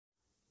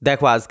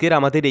দেখো আজকের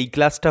আমাদের এই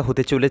ক্লাসটা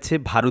হতে চলেছে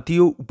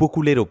ভারতীয়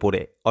উপকূলের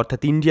ওপরে,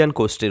 অর্থাৎ ইন্ডিয়ান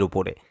কোস্টের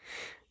ওপরে।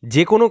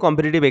 যে কোনো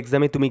কম্পিটিটিভ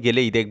এক্সামে তুমি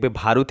গেলেই দেখবে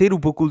ভারতের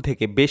উপকূল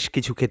থেকে বেশ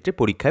কিছু ক্ষেত্রে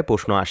পরীক্ষায়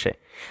প্রশ্ন আসে,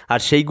 আর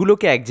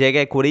সেইগুলোকে এক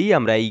জায়গায় করেই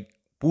আমরা এই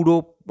পুরো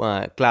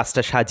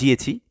ক্লাসটা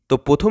সাজিয়েছি। তো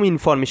প্রথম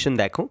ইনফরমেশন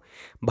দেখো,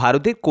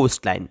 ভারতের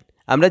কোস্ট লাইন।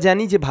 আমরা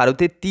জানি যে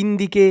ভারতের তিন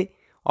দিকে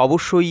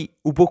অবশ্যই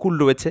উপকূল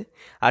রয়েছে,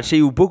 আর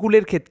সেই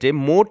উপকূলের ক্ষেত্রে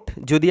মোট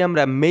যদি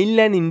আমরা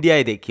মেইনল্যান্ড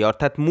ইন্ডিয়ায় দেখি,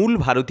 অর্থাৎ মূল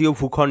ভারতীয়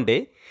ভূখণ্ডে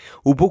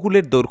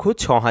উপকূলের দৈর্ঘ্য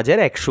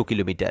 ৬,১০০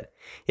 কিলোমিটার,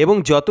 এবং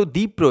যত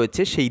দ্বীপ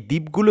রয়েছে সেই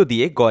দ্বীপগুলো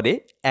দিয়ে গড়ে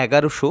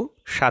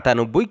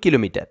 ১১৯৭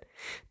 কিলোমিটার।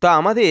 তো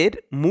আমাদের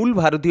মূল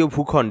ভারতীয়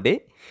ভূখণ্ডে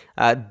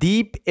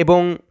দ্বীপ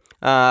এবং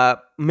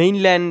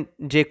মেইনল্যান্ড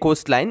যে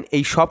কোস্ট লাইন,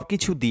 এই সব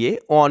কিছু দিয়ে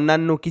ও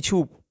অন্যান্য কিছু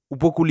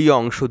উপকূলীয়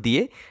অংশ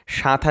দিয়ে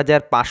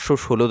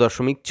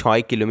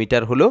 ৭,৫১৬.৬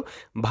 কিলোমিটার হলো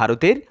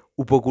ভারতের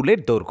উপকূলের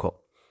দৈর্ঘ্য।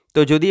 তো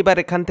যদি এবার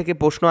এখান থেকে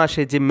প্রশ্ন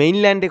আসে যে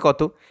মেইনল্যান্ডে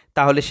কত,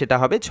 তাহলে সেটা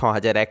হবে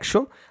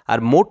 ৬,১০০, আর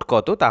মোট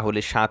কত, তাহলে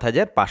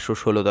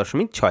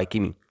 ৭,৫১৬.৬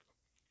 কিমি।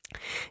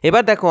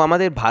 এবার দেখো,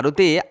 আমাদের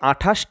ভারতে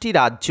 ২৮টি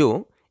রাজ্য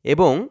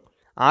এবং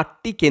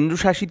 ৮টি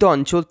কেন্দ্রশাসিত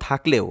অঞ্চল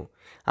থাকলেও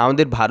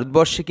আমাদের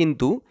ভারতবর্ষে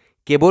কিন্তু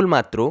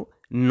কেবলমাত্র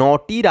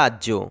 ৯টি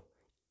রাজ্য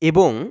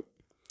এবং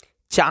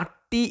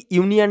 4টি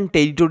ইউনিয়ন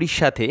টেরিটরির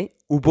সাথে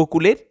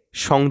উপকূলের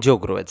সংযোগ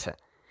রয়েছে।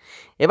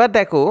 এবার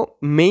দেখো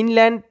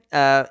মেইনল্যান্ড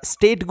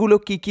স্টেটগুলো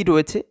কি কি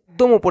রয়েছে।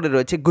 একদম ওপরে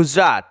রয়েছে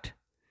গুজরাট,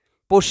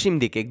 পশ্চিম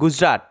দিকে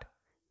গুজরাট,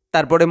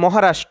 তারপরে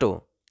মহারাষ্ট্র,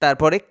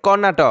 তারপরে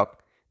কর্ণাটক,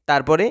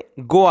 তারপরে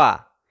গোয়া,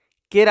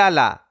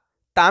 কেরালা,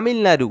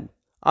 তামিলনাড়ু,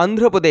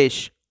 অন্ধ্রপ্রদেশ,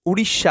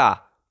 উড়িষ্যা,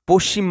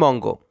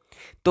 পশ্চিমবঙ্গ।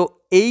 তো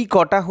এই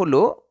কটা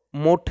হলো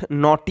মোট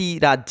 9টি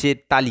রাজ্যের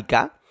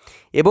তালিকা।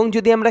 এবং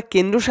যদি আমরা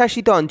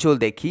কেন্দ্রশাসিত অঞ্চল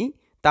দেখি,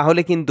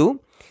 তাহলে কিন্তু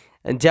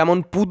যেমন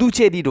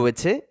পুদুচেরি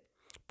রয়েছে।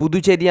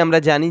 পুদুচেরি আমরা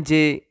জানি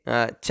যে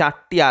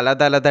 4টি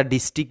আলাদা আলাদা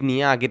ডিস্ট্রিক্ট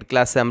নিয়ে আগের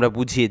ক্লাসে আমরা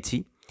বুঝিয়েছি।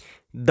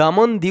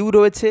 দমন দিউ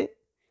রয়েছে,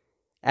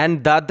 অ্যান্ড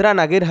দাদরা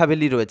নাগের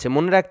হাভেলি রয়েছে।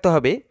 মনে রাখতে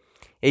হবে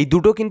এই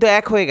দুটো কিন্তু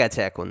এক হয়ে গেছে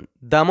এখন,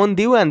 দমন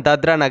দিউ অ্যান্ড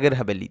দাদরা নাগের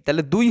হাভেলি।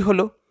 তাহলে 2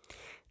 হলো,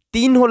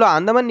 3 হলো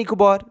আন্দামান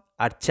নিকোবর,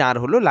 আর 4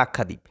 হলো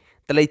লাক্ষাদ্বীপ।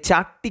 তাহলে এই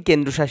 4টি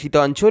কেন্দ্রশাসিত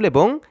অঞ্চল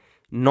এবং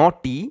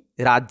 9টি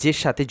রাজ্যের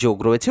সাথে যোগ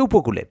রয়েছে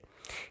উপকূলের।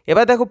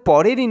 এবার দেখো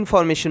পরের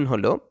ইনফরমেশন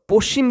হলো,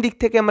 পশ্চিম দিক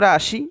থেকে আমরা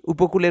আসি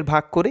উপকূলের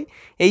ভাগ করে।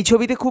 এই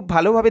ছবিতে খুব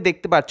ভালোভাবে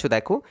দেখতে পাচ্ছ,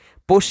 দেখো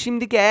পশ্চিম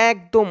দিকে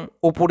একদম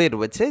ওপরে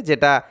রয়েছে,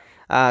 যেটা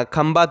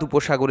খাম্বাত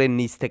উপসাগরের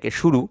নিচ থেকে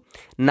শুরু,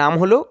 নাম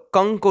হলো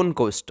কঙ্কন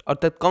কোস্ট,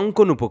 অর্থাৎ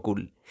কঙ্কন উপকূল।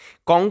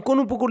 কঙ্কন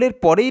উপকূলের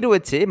পরেই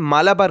রয়েছে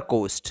মালাবার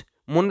কোস্ট।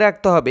 মনে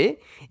রাখতে হবে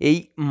এই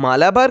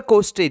মালাবার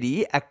কোস্টেরই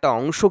একটা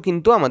অংশ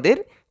কিন্তু আমাদের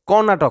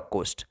কর্ণাটক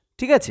কোস্ট,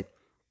 ঠিক আছে।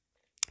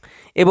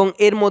 এবং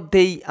এর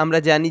মধ্যেই আমরা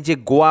জানি যে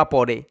গোয়া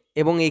পড়ে,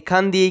 এবং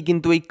এখান দিয়েই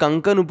কিন্তু এই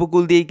কঙ্কন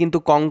উপকূল দিয়েই কিন্তু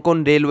কঙ্কন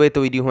রেলওয়ে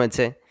তৈরি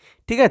হয়েছে,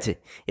 ঠিক আছে।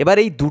 এবার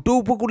এই দুটো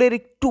উপকূলের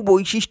একটু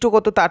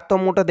বৈশিষ্ট্যগত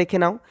তারতম্যটা দেখে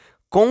নাও।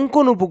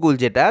 কঙ্কন উপকূল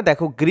যেটা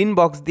দেখো গ্রিন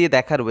বক্স দিয়ে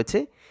দেখা রয়েছে,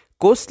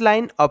 কোস্ট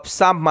লাইন অফ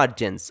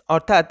সাবমার্জেন্স,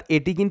 অর্থাৎ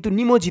এটি কিন্তু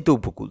নিমজ্জিত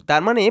উপকূল।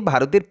 তার মানে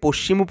ভারতের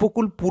পশ্চিম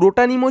উপকূল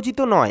পুরোটা নিমজ্জিত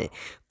নয়,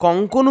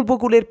 কঙ্কন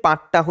উপকূলের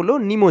পাটটা হলো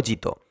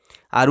নিমজ্জিত।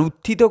 আর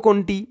উত্থিত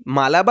কোনটি,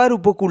 মালাবার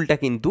উপকূলটা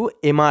কিন্তু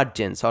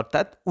এমার্জেন্স,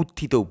 অর্থাৎ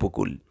উত্থিত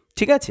উপকূল,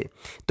 ঠিক আছে।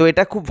 তো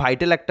এটা খুব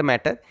ভাইটাল একটা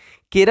ম্যাটার।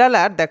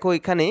 কেরালার দেখো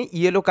এখানে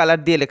ইয়েলো কালার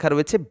দিয়ে লেখা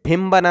রয়েছে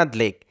ভেম্বানাদ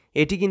লেক।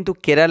 এটি কিন্তু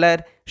কেরালার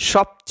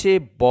সবচেয়ে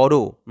বড়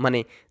মানে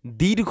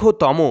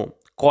দীর্ঘতম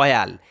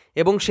কয়াল,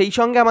 এবং সেই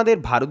সঙ্গে আমাদের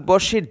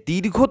ভারতবর্ষের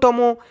দীর্ঘতম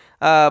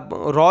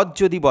হ্রদ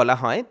যদি বলা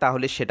হয়,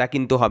 তাহলে সেটা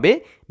কিন্তু হবে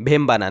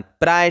ভেম্বানাদ,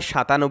 প্রায়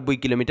 97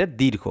 কিলোমিটার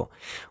দীর্ঘ।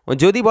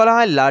 যদি বলা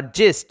হয়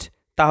লার্জেস্ট,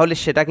 তাহলে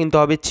সেটা কিন্তু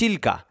হবে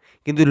চিল্কা,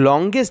 কিন্তু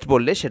লংগেস্ট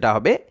বললে সেটা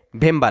হবে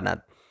ভেম্বানাদ।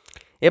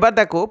 এবার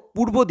দেখো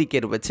পূর্ব দিকে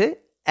রয়েছে,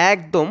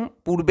 একদম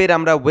পূর্বের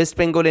আমরা ওয়েস্ট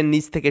বেঙ্গলের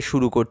নিচ থেকে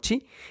শুরু করছি,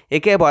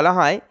 একে বলা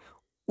হয়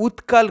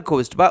উৎকল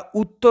কোস্ট বা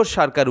উত্তর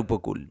সরকার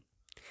উপকূল।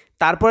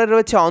 তারপরে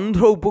রয়েছে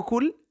অন্ধ্র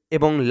উপকূল,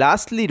 এবং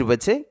লাস্টলি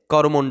রয়েছে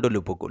করমণ্ডল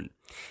উপকূল।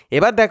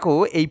 এবার দেখো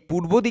এই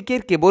পূর্ব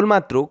দিকের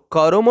কেবলমাত্র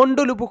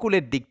করমণ্ডল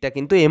উপকূলের দিকটা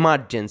কিন্তু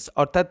এমার্জেন্স,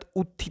 অর্থাৎ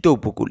উত্থিত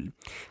উপকূল,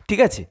 ঠিক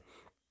আছে।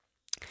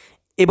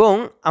 এবং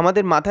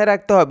আমাদের মাথায়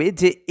রাখতে হবে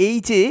যে এই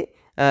যে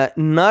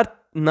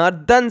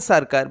নর্দার্ন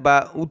সরকার বা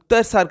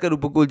উত্তর সরকার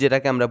উপকূল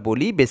যেটাকে আমরা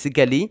বলি,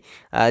 বেসিক্যালি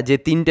যে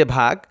 3টে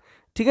ভাগ,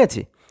 ঠিক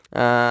আছে।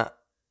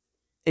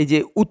 এই যে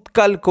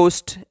উৎকল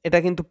কোস্ট, এটা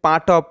কিন্তু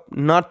পার্ট অফ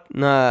নর্থ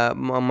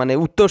মানে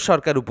উত্তর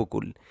সরকার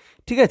উপকূল,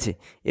 ঠিক আছে।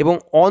 এবং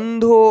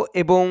অন্ধ্র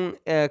এবং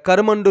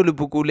করমণ্ডল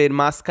উপকূলের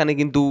মাঝখানে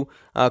কিন্তু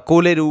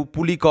কোলেরু,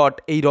 পুলিকট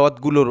এই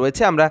হ্রদগুলো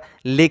রয়েছে। আমরা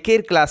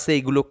লেকের ক্লাসে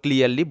এইগুলো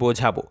ক্লিয়ারলি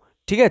বোঝাবো,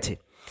 ঠিক আছে।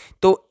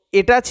 তো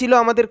এটা ছিল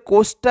আমাদের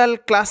কোস্টাল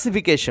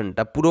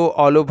ক্লাসিফিকেশনটা, পুরো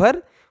অল ওভার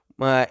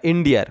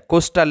ইন্ডিয়ার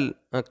কোস্টাল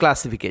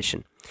ক্লাসিফিকেশন।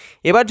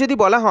 এবার যদি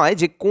বলা হয়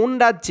যে কোন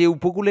রাজ্যে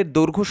উপকূলের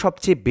দৈর্ঘ্য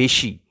সবচেয়ে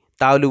বেশি,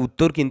 তাহলে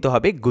উত্তর কিন্তু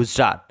হবে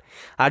গুজরাট।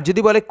 আর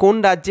যদি বলে কোন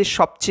রাজ্যের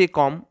সবচেয়ে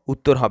কম,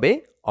 উত্তর হবে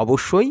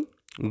অবশ্যই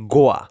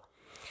গোয়া।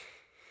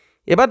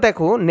 এবার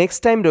দেখো নেক্সট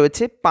টাইম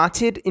রয়েছে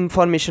 5-এর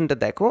ইনফরমেশনটা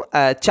দেখো।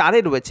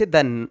 4-এ রয়েছে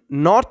the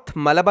north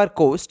Malabar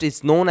coast is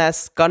known as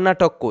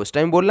Karnataka coast.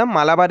 আমি বললাম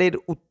মালাবারের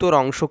উত্তর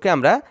অংশকে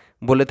আমরা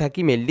বলে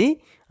থাকি মেনলি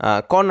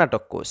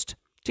কর্ণাটক কোস্ট,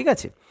 ঠিক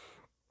আছে।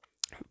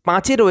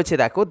 5-এ রয়েছে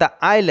দেখো the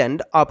island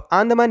of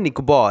Andaman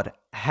Nicobar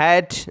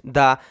had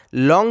the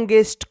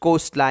longest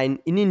coast line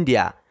in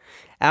India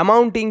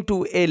amounting two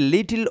a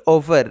little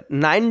over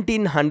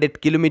 1900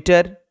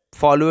 kilometre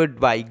followed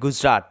by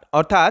Gujarat.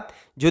 অর্থাৎ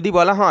যদি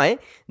বলা হয়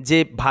যে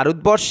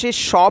ভারতবর্ষের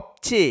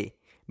সবচেয়ে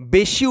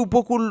বেশি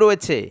উপকূল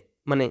রয়েছে,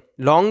 মানে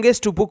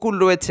লংগেস্ট উপকূল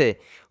রয়েছে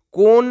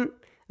কোন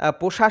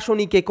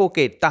প্রশাসনিক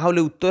এককের, তাহলে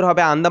উত্তর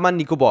হবে আন্দামান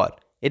নিকোবর।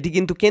 এটি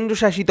কিন্তু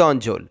কেন্দ্রশাসিত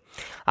অঞ্চল।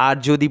 আর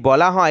যদি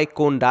বলা হয়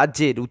কোন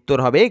রাজ্যের, উত্তর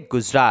হবে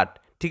গুজরাট,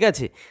 ঠিক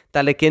আছে।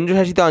 তাহলে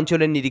কেন্দ্রশাসিত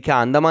অঞ্চলের নিরিখে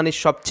আন্দামানের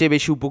সবচেয়ে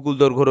বেশি উপকূল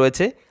দৈর্ঘ্য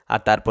রয়েছে, আর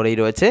তারপরেই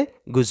রয়েছে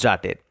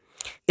গুজরাটের।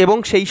 এবং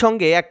সেই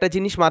সঙ্গে একটা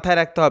জিনিস মাথায়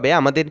রাখতে হবে,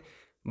 আমাদের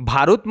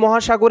ভারত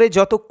মহাসাগরে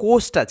যত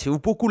কোস্ট আছে,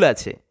 উপকূল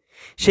আছে,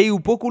 সেই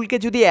উপকূলকে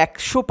যদি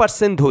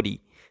 100% ধরি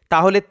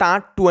তাহলে তার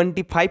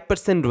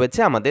 25% রয়েছে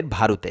আমাদের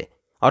ভারতে।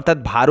 অর্থাৎ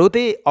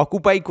ভারতে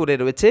অকুপাই করে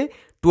রয়েছে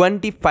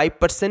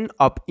 25%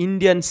 অফ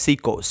ইন্ডিয়ান সি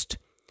কোস্ট,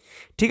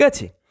 ঠিক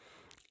আছে।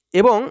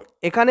 এবং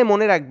এখানে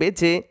মনে রাখবে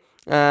যে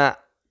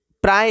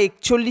প্রায়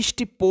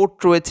 41টি পোর্ট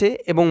রয়েছে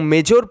এবং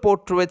মেজর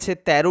পোর্ট রয়েছে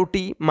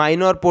 13টি,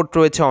 মাইনর পোর্ট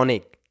রয়েছে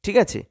অনেক, ঠিক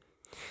আছে।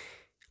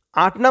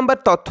 8 নম্বর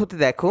তথ্যতে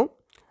দেখো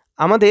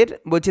আমাদের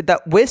বলছে the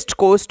West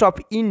coast of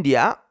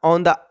India on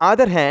the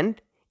other hand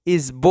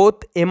is both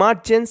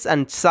emergence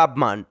and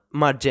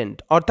সাবমার্জেন্ট।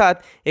 অর্থাৎ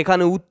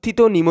এখানে উত্থিত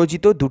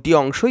নিমজ্জিত দুটি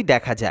অংশই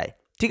দেখা যায়,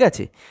 ঠিক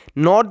আছে।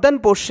 Northern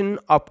portion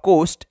of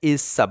coast is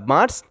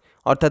সাবমার্স,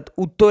 অর্থাৎ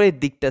উত্তরের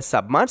দিকটা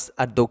সাবমার্স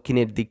আর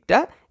দক্ষিণের দিকটা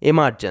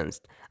এমার্জেন্স।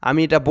 আমি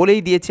এটা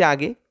বলেই দিয়েছি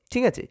আগে,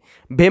 ঠিক আছে।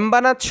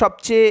 ভেম্বানাদ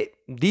সবচেয়ে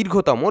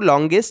দীর্ঘতম,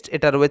 লংগেস্ট,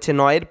 এটা রয়েছে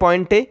 9-এর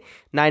পয়েন্টে,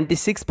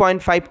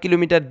 96.5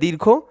 কিলোমিটার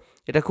দীর্ঘ।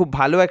 এটা খুব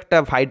ভালো একটা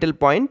ভাইটাল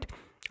পয়েন্ট,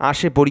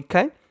 আসে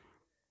পরীক্ষায়,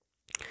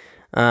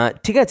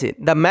 ঠিক আছে।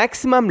 The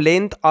maximum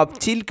length of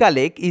Chilka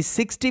lake is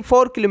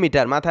 64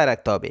 kilometre, মাথায়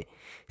রাখতে হবে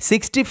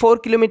 64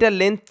 kilometre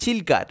length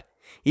চিল্কার।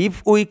 If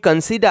we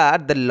consider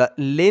the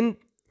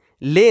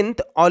length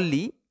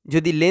only,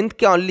 যদি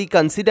লেন্থকে অনলি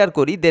কনসিডার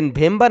করি, দেন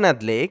Vembanad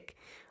lake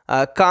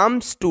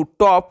comes to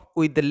top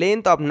with the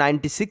length of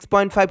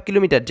 96.5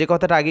 kilometre, যে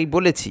কথাটা আগেই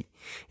বলেছি।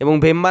 এবং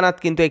ভেম্বানাদ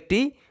কিন্তু একটি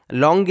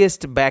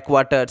longest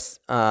backwaters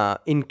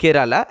in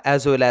Kerala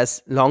as well as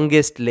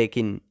longest lake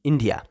in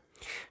India.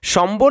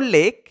 Shambol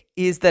Lake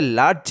is the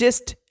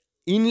largest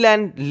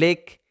inland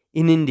lake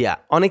in India.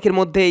 অনেকের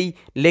মধ্যে এই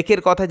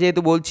লেকের কথা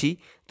যেহেতু বলছি,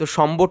 তো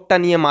সম্বরটা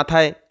নিয়ে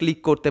মাথায় ক্লিক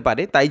করতে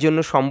পারে, তাই জন্য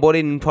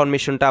সম্বরের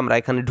ইনফরমেশনটা আমরা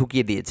এখানে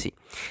ঢুকিয়ে দিয়েছি,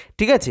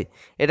 ঠিক আছে।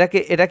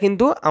 এটা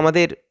কিন্তু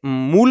আমাদের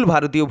মূল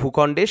ভারতীয়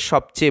ভূখণ্ডের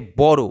সবচেয়ে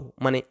বড়,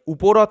 মানে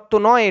উপহ্রদ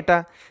নয় এটা,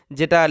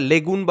 যেটা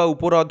লেগুন বা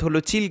উপহ্রদ হলো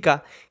চিল্কা,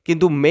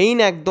 কিন্তু মেইন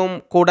একদম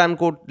কোড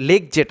আনকোড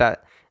লেক যেটা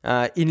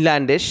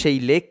ইনল্যান্ডের, সেই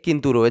লেক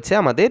কিন্তু রয়েছে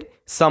আমাদের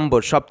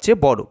সম্বর, সবচেয়ে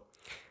বড়।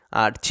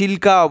 আর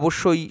চিল্কা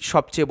অবশ্যই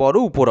সবচেয়ে বড়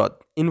উপহ্রদ।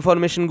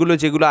 ইনফরমেশনগুলো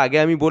যেগুলো আগে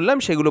আমি বললাম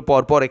সেগুলো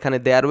পরপর এখানে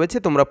দেওয়া রয়েছে,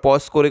 তোমরা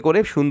পজ করে করে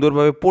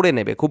সুন্দরভাবে পড়ে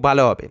নেবে, খুব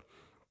ভালো হবে।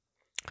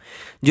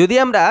 যদি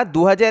আমরা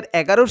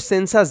 2011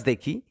 সেন্সাস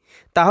দেখি,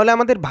 তাহলে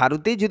আমাদের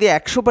ভারতে যদি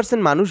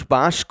 100% মানুষ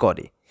বাস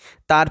করে,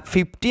 তার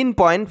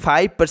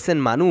 15.5%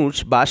 মানুষ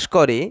বাস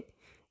করে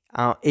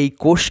এই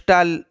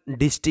কোস্টাল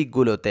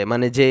ডিস্ট্রিক্টগুলোতে,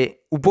 মানে যে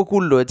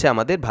উপকূল রয়েছে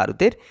আমাদের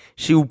ভারতের,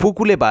 সেই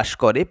উপকূলে বাস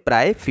করে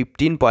প্রায়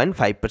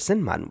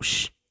 15.5% মানুষ,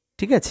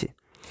 ঠিক আছে।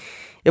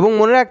 এবং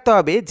মনে রাখতে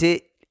হবে যে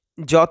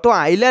যত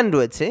আইল্যান্ড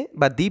রয়েছে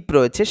বা দ্বীপ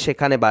রয়েছে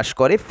সেখানে বাস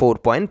করে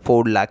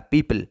 4.4 লাখ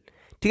পিপল,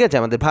 ঠিক আছে,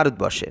 আমাদের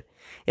ভারতবর্ষের।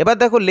 এবার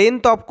দেখো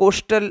লেন্থ অফ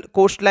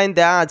কোস্ট লাইন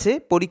দেওয়া আছে,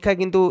 পরীক্ষা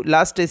কিন্তু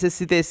লাস্ট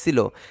এসএসসিতে এসেছিল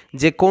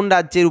যে কোন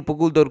রাজ্যের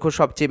উপকূল দৈর্ঘ্য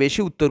সবচেয়ে বেশি,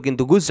 উত্তর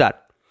কিন্তু গুজরাট,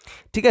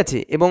 ঠিক আছে।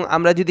 এবং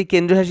আমরা যদি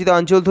কেন্দ্রশাসিত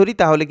অঞ্চল ধরি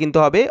তাহলে কিন্তু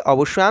হবে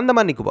অবশ্যই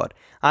আন্দামান নিকোবর।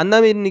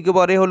 আন্দামান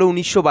নিকোবরে হলো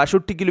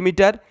 1962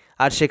 কিলোমিটার,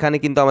 আর সেখানে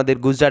কিন্তু আমাদের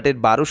গুজরাটের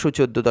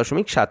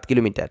 1214.7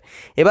 কিলোমিটার।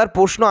 এবার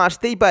প্রশ্ন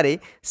আসতেই পারে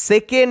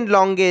সেকেন্ড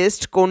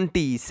লংগেস্ট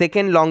কোনটি,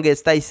 সেকেন্ড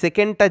লংগেস্ট, তাই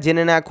সেকেন্ডটা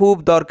জেনে নেওয়া খুব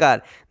দরকার।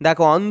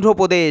 দেখো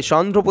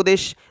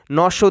অন্ধ্রপ্রদেশ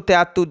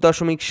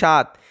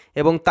 973.7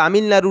 এবং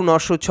তামিলনাড়ু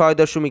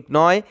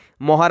 906.9,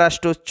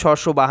 মহারাষ্ট্র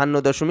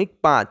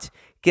 652.5,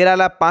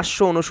 কেরালা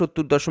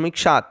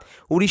 569.7,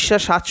 উড়িষ্যা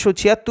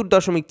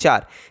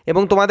 776.4।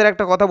 এবং তোমাদের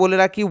একটা কথা বলে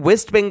রাখি,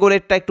 ওয়েস্ট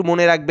বেঙ্গলেরটা একটু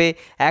মনে রাখবে,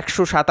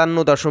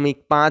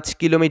 157.5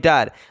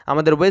 কিলোমিটার।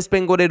 আমাদের ওয়েস্ট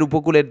বেঙ্গলের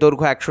উপকূলের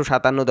দৈর্ঘ্য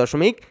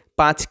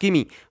 157.5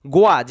 কিমি।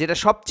 গোয়া যেটা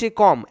সবচেয়ে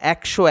কম,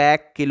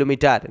 101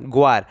 কিলোমিটার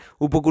গোয়ার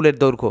উপকূলের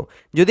দৈর্ঘ্য।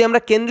 যদি আমরা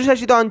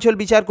কেন্দ্রশাসিত অঞ্চল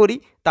বিচার করি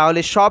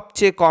তাহলে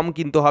সবচেয়ে কম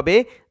কিন্তু হবে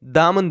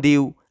দামন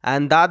দিউ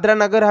অ্যান্ড দাদরা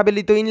নগর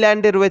হাভেলি, তো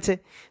ইনল্যান্ডে রয়েছে।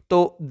 তো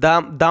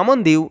দামন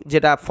দিউ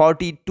যেটা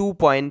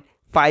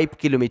 42.5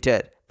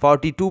 kilometre,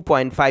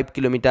 42.5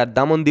 kilometre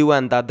Daman Diu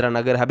and Dadra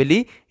Nagar Haveli,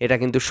 এটা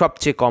কিন্তু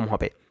সবচেয়ে কম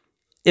হবে।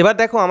 এবার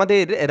দেখো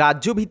আমাদের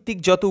রাজ্যভিত্তিক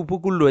যত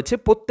উপকূল রয়েছে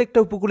প্রত্যেকটা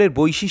উপকূলের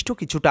বৈশিষ্ট্য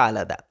কিছুটা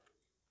আলাদা।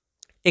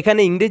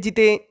 এখানে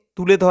ইংরেজিতে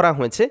তুলে ধরা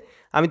হয়েছে,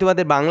 আমি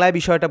তোমাদের বাংলায়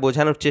বিষয়টা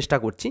বোঝানোর চেষ্টা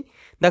করছি।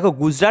 দেখো,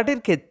 গুজরাটের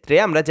ক্ষেত্রে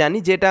আমরা জানি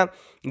যে এটা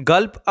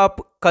গালফ অফ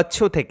কচ্ছ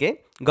থেকে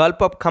গালফ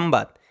অফ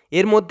খাম্বাত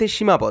এর মধ্যে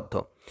সীমাবদ্ধ,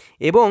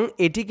 এবং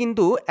এটি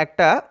কিন্তু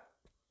একটা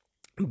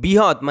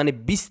বৃহৎ মানে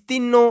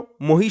বিস্তীর্ণ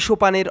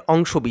মহীসোপানের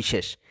অংশ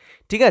বিশেষ,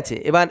 ঠিক আছে।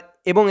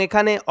 এবং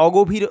এখানে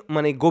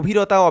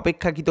গভীরতাও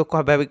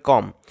অপেক্ষাকৃতভাবে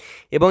কম,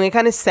 এবং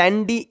এখানে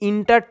স্যান্ডি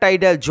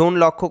ইন্টারটাইডাল জোন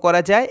লক্ষ্য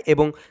করা যায়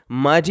এবং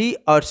মাডি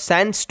আর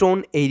স্যান্ডস্টোন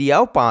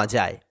এরিয়াও পাওয়া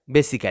যায়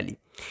বেসিক্যালি।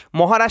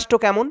 মহারাষ্ট্র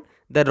কেমন?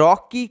 দ্য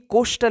রকি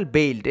কোস্টাল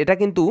বেল্ট, এটা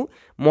কিন্তু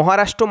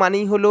মহারাষ্ট্র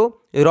মানেই হলো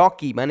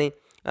রকি মানে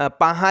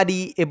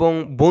পাহাড়ি এবং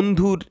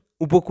বন্ধুর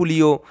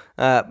উপকূলীয়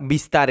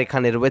বিস্তার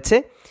এখানে রয়েছে,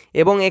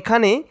 এবং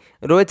এখানে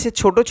রয়েছে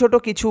ছোট ছোট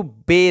কিছু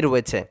বে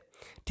রয়েছে,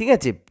 ঠিক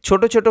আছে,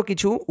 ছোট ছোট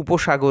কিছু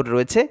উপসাগর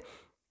রয়েছে,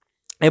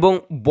 এবং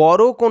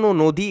বড় কোনো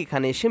নদী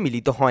এখানে এসে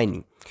মিলিত হয়নি।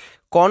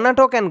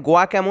 কর্ণাটক অ্যান্ড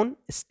গোয়া কেমন?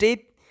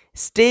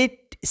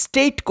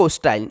 স্টেট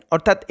কোস্টাইল,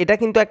 অর্থাৎ এটা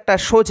কিন্তু একটা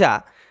সোজা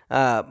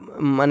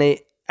মানে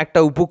একটা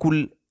উপকূল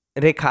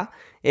রেখা,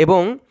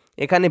 এবং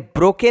এখানে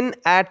broken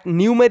at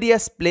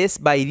নিউমেরিয়াস place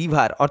by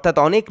river, অর্থাৎ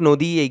অনেক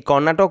নদী এই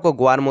কর্ণাটক ও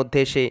গোয়ার মধ্যে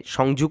এসে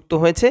সংযুক্ত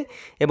হয়েছে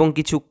এবং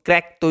কিছু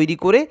ক্র্যাক তৈরি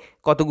করে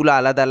কতগুলো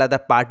আলাদা আলাদা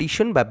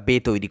পার্টিশন বা বে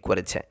তৈরি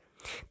করেছে।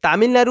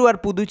 তামিলনাড়ু আর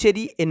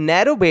পুদুচেরি এ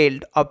narrow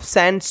belt of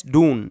sands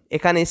Dune,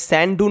 এখানে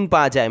স্যান্ড ডুন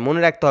পাওয়া যায়,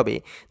 মনে রাখতে হবে।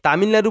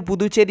 তামিলনাড়ু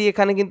পুদুচেরি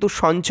এখানে কিন্তু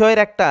সঞ্চয়ের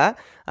একটা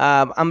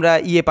আমরা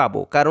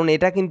পাবো, কারণ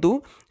এটা কিন্তু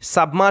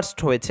সাবমার্সড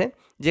হয়েছে,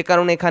 যে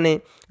কারণে এখানে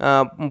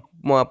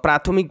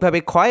প্রাথমিকভাবে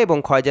ক্ষয় এবং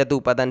ক্ষয়জাত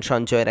উপাদান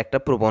সঞ্চয়ের একটা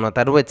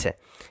প্রবণতা রয়েছে,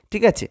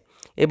 ঠিক আছে।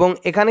 এবং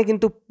এখানে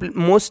কিন্তু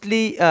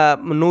মোস্টলি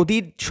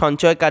নদীর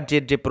সঞ্চয়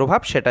কার্যের যে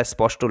প্রভাব সেটা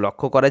স্পষ্ট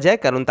লক্ষ্য করা যায়,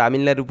 কারণ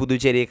তামিলনাড়ু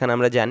পুদুচেরি এখানে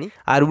আমরা জানি।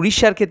 আর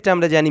উড়িষ্যার ক্ষেত্রে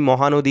আমরা জানি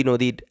মহানদী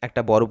নদীর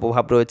একটা বড়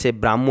প্রভাব রয়েছে,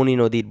 ব্রাহ্মণী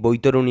নদীর,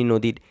 বৈতরণী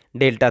নদীর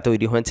ডেল্টা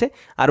তৈরি হয়েছে।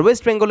 আর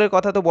ওয়েস্ট বেঙ্গলের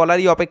কথা তো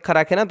বলারই অপেক্ষা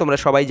রাখে না, তোমরা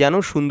সবাই জানো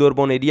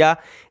সুন্দরবন এরিয়া,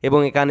 এবং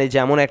এখানে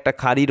যেমন একটা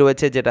খাড়ি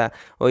রয়েছে যেটা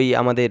ওই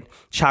আমাদের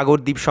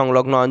সাগরদ্বীপ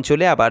সংলগ্ন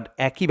অঞ্চলে, আবার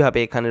একইভাবে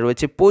এখানে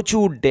রয়েছে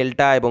প্রচুর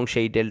ডেল্টা, এবং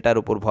সেই ডেল্টার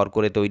উপর ভর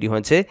করে তৈরি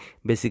হয়েছে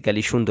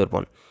বেসিক্যালি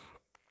সুন্দরবন।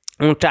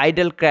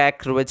 টাইডাল ক্র্যাক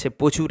রয়েছে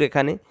প্রচুর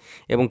এখানে,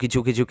 এবং কিছু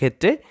কিছু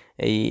ক্ষেত্রে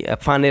এই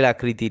ফানেল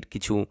আকৃতির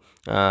কিছু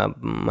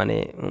মানে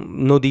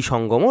নদী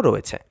সঙ্গমও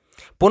রয়েছে।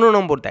 15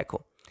 নম্বর দেখো,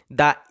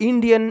 the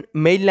Indian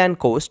mainland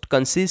coast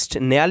consist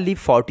nearly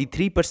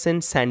 43%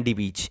 Sandy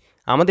beach.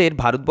 আমাদের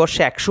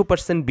ভারতবর্ষে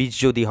 100% বিচ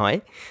যদি হয়,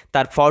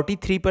 তার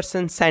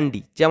 43%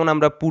 স্যান্ডি, যেমন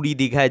আমরা পুরী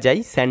দীঘায় যাই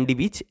স্যান্ডি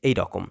বিচ এই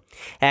রকম।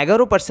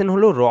 11%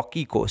 হলো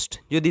রকি কোস্ট,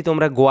 যদি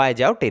তোমরা গোয়ায়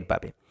যাও টের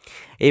পাবে।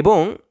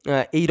 এবং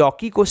এই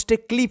রকি কোস্টে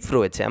ক্লিফ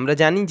রয়েছে, আমরা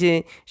জানি যে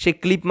সে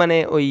ক্লিফ মানে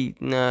ওই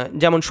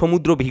যেমন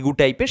সমুদ্র ভিগু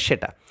টাইপের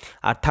সেটা।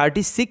 আর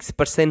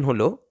 36%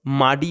 হলো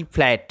মাডি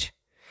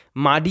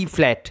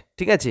ফ্ল্যাট,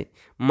 ঠিক আছে।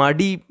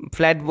 মাডি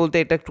ফ্ল্যাট বলতে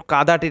এটা একটু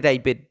কাদাটে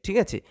টাইপের, ঠিক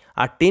আছে।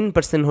 আর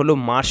 10% হলো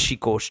মার্শি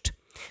কোস্ট।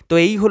 তো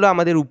এই হলো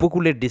আমাদের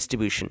উপকূলের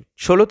ডিস্ট্রিবিউশন।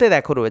 16তে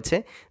দেখো রয়েছে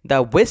the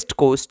West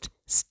coast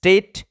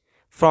state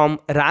from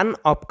run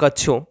of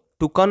Kutch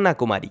two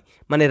Kanyakumari,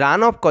 মানে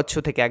রান অফ কচ্ছ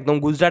থেকে একদম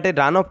গুজরাটের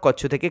রান অফ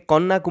কচ্ছ থেকে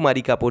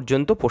কন্যাকুমারিকা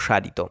পর্যন্ত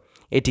প্রসারিত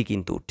এটি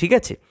কিন্তু, ঠিক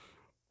আছে।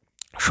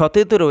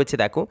 17তে রয়েছে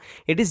দেখো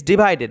ইট ইজ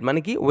ডিভাইডেড, মানে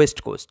কি West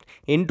coast,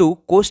 into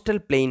coastal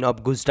plane of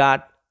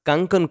Gujarat,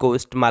 Konkan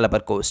coast,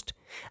 Malabar coast,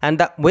 and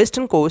the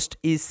western coast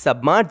is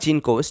submargin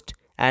coast,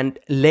 and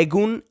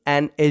lagoon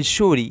and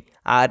estuary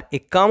are a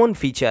common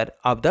feature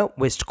of the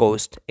west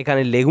coast.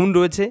 এখানে lagoon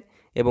রয়েছে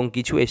এবং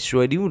কিছু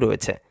এস্টুয়ারিও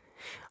রয়েছে।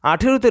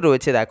 18তে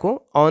রয়েছে দেখো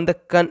on the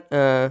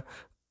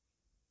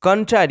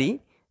contrary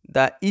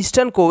the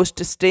eastern coast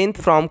strength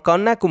from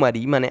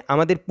Kanyakumari, মানে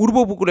আমাদের পূর্ব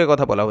উপকূলের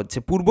কথা বলা হচ্ছে।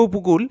 পূর্ব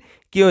উপকূল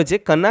কী হয়েছে,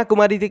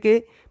 কন্যাকুমারী থেকে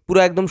পুরো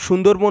একদম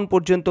সুন্দরবন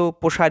পর্যন্ত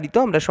প্রসারিত,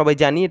 আমরা সবাই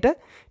জানি এটা,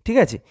 ঠিক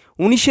আছে।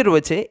 19-এ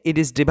রয়েছে it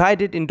is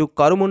divided into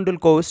Coromandel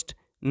coast,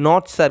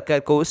 north সার্কার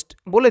coast,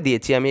 বলে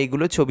দিয়েছি আমি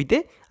এইগুলো ছবিতে,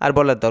 আর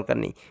বলার দরকার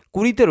নেই।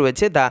 20-তে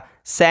রয়েছে the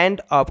sand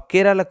of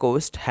Kerala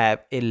coast have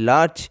a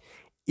large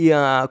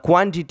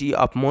quantity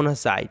of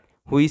মোনাসাইট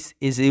which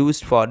is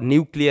used for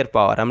nuclear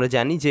power. আমরা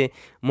জানি যে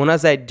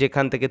মোনাসাইট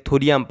যেখান থেকে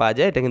থোরিয়াম পাওয়া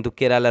যায়, এটা কিন্তু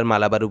কেরালার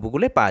মালাবার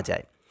উপকূলে পাওয়া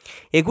যায়।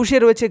 21-এ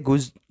রয়েছে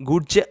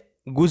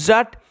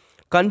Gujarat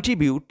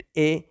contribute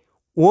a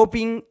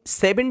whopping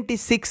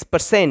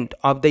 76%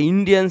 of the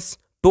Indians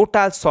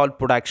total salt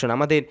production.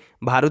 আমাদের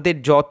ভারতের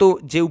যত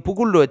যে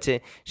উপকূল রয়েছে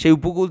সেই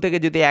উপকূল থেকে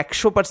যদি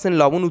 100%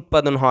 লবণ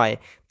উৎপাদন হয়,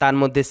 তার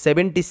মধ্যে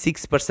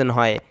 76%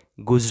 হয়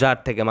গুজরাট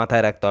থেকে,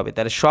 মাথায় রাখতে হবে।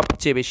 তাহলে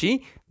সবচেয়ে বেশি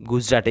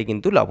গুজরাটে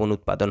কিন্তু লবণ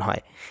উৎপাদন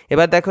হয়।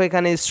 এবার দেখো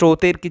এখানে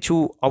স্রোতের কিছু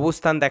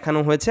অবস্থান দেখানো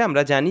হয়েছে।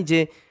 আমরা জানি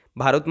যে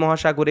ভারত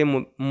মহাসাগরে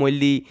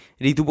মৌলি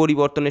ঋতু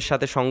পরিবর্তনের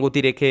সাথে সঙ্গতি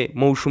রেখে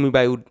মৌসুমি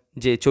বায়ুর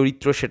যে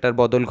চরিত্র সেটার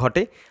বদল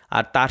ঘটে,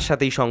 আর তার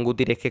সাথেই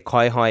সঙ্গতি রেখে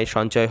ক্ষয় হয়,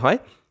 সঞ্চয় হয়।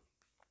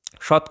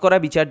 শতকরা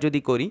বিচার যদি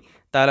করি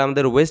তাহলে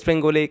আমাদের ওয়েস্ট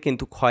বেঙ্গলে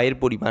কিন্তু ক্ষয়ের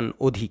পরিমাণ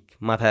অধিক,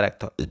 মাথায়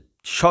রাখতে হবে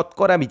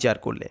শতকরা বিচার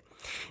করলে।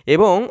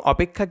 এবং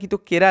অপেক্ষাকৃত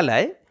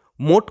কেরালায়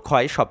মোট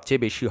ক্ষয়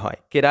সবচেয়ে বেশি হয়,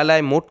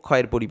 কেরালায় মোট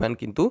ক্ষয়ের পরিমাণ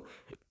কিন্তু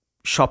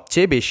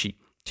সবচেয়ে বেশি,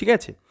 ঠিক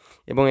আছে।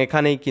 এবং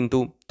এখানেই কিন্তু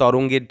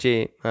তরঙ্গের যে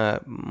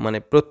মানে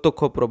প্রত্যক্ষ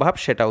প্রভাব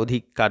সেটা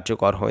অধিক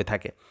কার্যকর হয়ে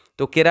থাকে।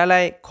 তো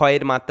কেরালায়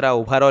ক্ষয়ের মাত্রা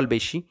ওভারঅল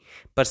বেশি,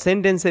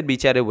 পার্সেন্টেন্সের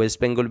বিচারে ওয়েস্ট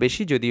বেঙ্গল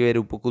বেশি, যদিও এর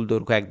উপকূল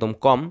দৈর্ঘ্য একদম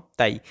কম,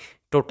 তাই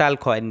টোটাল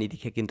ক্ষয়ের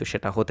নিরিখে কিন্তু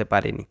সেটা হতে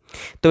পারেনি।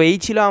 তো এই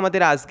ছিল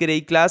আমাদের আজকের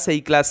এই ক্লাস।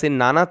 এই ক্লাসের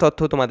নানা তথ্য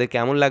তোমাদের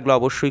কেমন লাগলো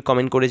অবশ্যই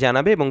কমেন্ট করে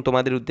জানাবে, এবং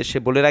তোমাদের উদ্দেশ্যে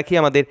বলে রাখি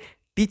আমাদের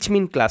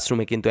টিচমিন্ট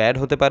ক্লাসরুমে কিন্তু অ্যাড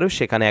হতে পারো,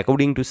 সেখানে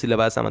অ্যাকর্ডিং টু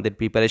সিলেবাস আমাদের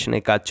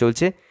প্রিপারেশনের কাজ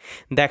চলছে।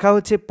 দেখা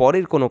হচ্ছে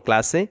পরের কোনো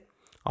ক্লাসে,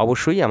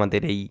 অবশ্যই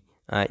আমাদের এই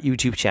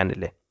ইউটিউব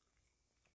চ্যানেলে।